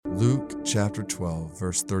Luke chapter 12,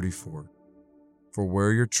 verse 34. For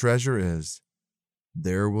where your treasure is,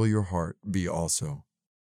 there will your heart be also.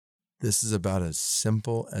 This is about as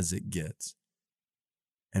simple as it gets.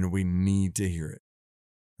 And we need to hear it.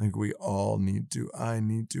 Like we all need to.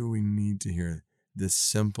 We need to hear this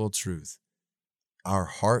simple truth. Our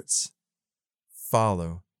hearts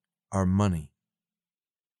follow our money.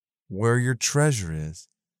 Where your treasure is,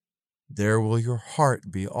 there will your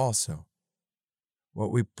heart be also.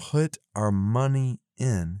 What we put our money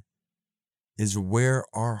in is where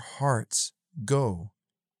our hearts go.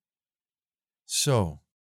 So,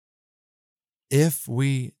 if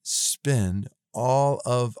we spend all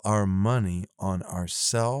of our money on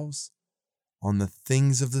ourselves, on the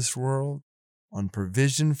things of this world, on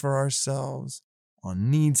provision for ourselves, on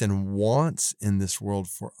needs and wants in this world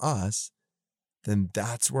for us, then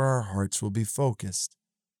that's where our hearts will be focused.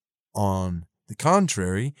 On the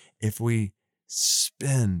contrary, if we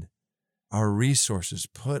spend our resources,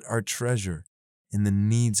 put our treasure in the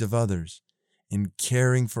needs of others, in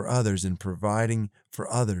caring for others, in providing for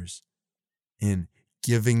others, in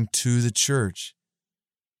giving to the church,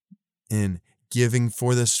 in giving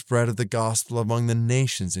for the spread of the gospel among the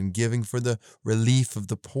nations, and giving for the relief of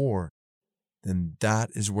the poor, then that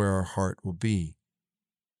is where our heart will be.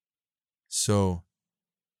 So,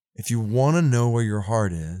 if you want to know where your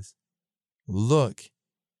heart is, look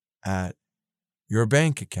at your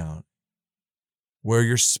bank account, where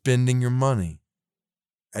you're spending your money,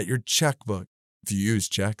 at your checkbook, if you use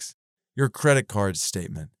checks, your credit card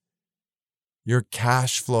statement, your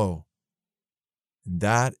cash flow.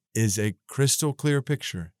 That is a crystal clear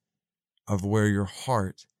picture of where your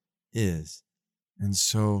heart is. And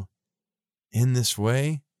so, in this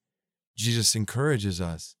way, Jesus encourages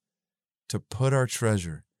us to put our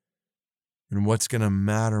treasure in what's going to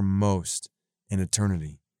matter most in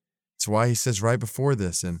eternity. That's why he says right before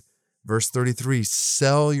this in verse 33,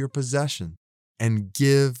 sell your possession and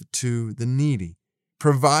give to the needy.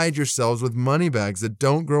 Provide yourselves with money bags that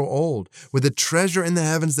don't grow old, with a treasure in the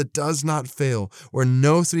heavens that does not fail, where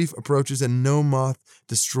no thief approaches and no moth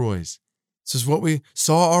destroys. This is what we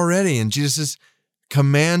saw already in Jesus'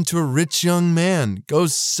 command to a rich young man. Go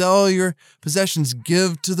sell your possessions,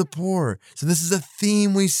 give to the poor. So this is a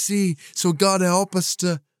theme we see. So God help us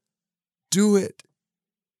to do it.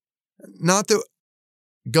 Not that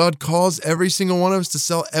God calls every single one of us to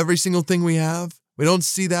sell every single thing we have. We don't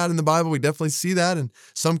see that in the Bible. We definitely see that in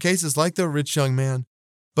some cases, like the rich young man.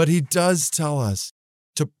 But he does tell us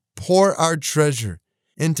to pour our treasure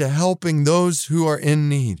into helping those who are in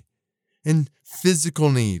need, in physical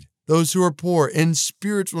need, those who are poor, in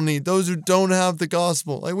spiritual need, those who don't have the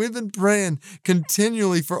gospel. Like we've been praying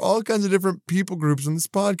continually for all kinds of different people groups on this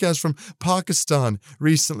podcast from Pakistan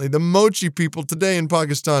recently, the Mochi people today in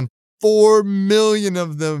Pakistan, 4 million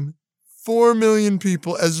of them. 4 million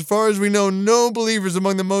people, as far as we know, no believers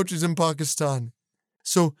among the Mochis in Pakistan.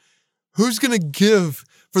 So who's going to give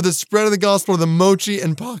for the spread of the gospel of the Mochi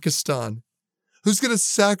in Pakistan? Who's going to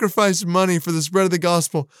sacrifice money for the spread of the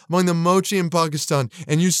gospel among the Mochi in Pakistan?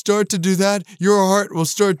 And you start to do that, your heart will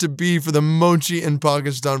start to be for the Mochi in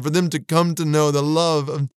Pakistan, for them to come to know the love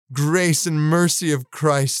of grace and mercy of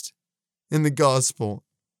Christ in the gospel.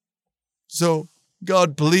 So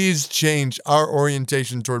God, please change our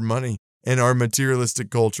orientation toward money and our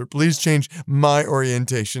materialistic culture. Please change my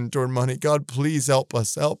orientation toward money. God, please help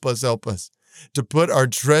us to put our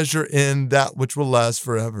treasure in that which will last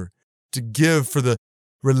forever, to give for the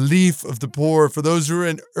relief of the poor, for those who are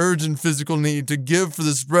in urgent physical need, to give for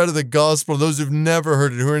the spread of the gospel, those who've never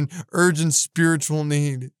heard it, who are in urgent spiritual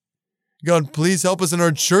need. God, please help us in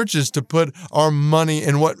our churches to put our money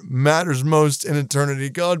in what matters most in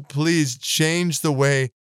eternity. God, please change the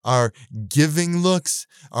way our giving looks,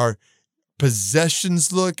 our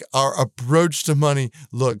possessions look, our approach to money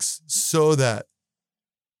looks, so that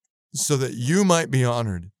you might be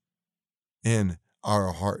honored in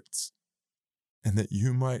our hearts, and that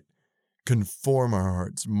you might conform our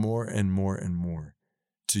hearts more and more and more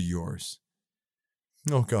to yours.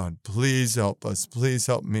 Oh God, please help us. Please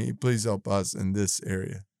help me. Please help us in this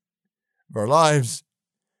area of our lives,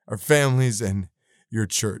 our families, and your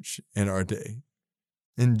church in our day.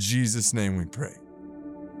 In Jesus' name we pray.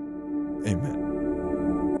 Amen.